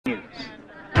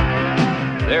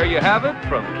There you have it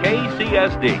from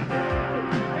KCSD.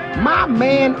 My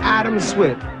man Adam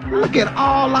Swift, look at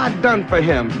all I done for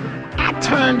him. I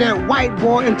turned that white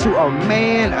boy into a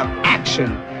man of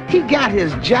action. He got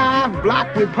his jive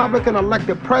black Republican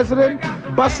elected president,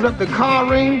 busted up the car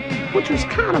ring, which was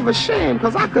kind of a shame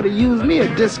because I could have used me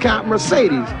a discount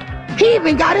Mercedes. He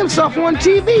even got himself on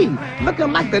TV,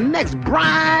 looking like the next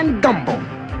Brian Gumbo.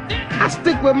 I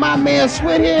stick with my man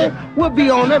Swift here, we'll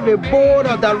be on every board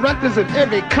of directors of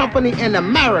every company in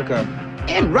America.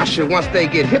 And Russia once they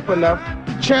get hip enough.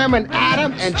 Chairman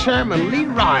Adam and Chairman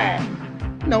Leroy.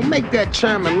 No, make that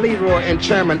Chairman Leroy and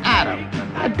Chairman Adam.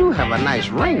 I do have a nice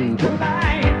ring to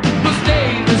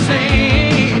it.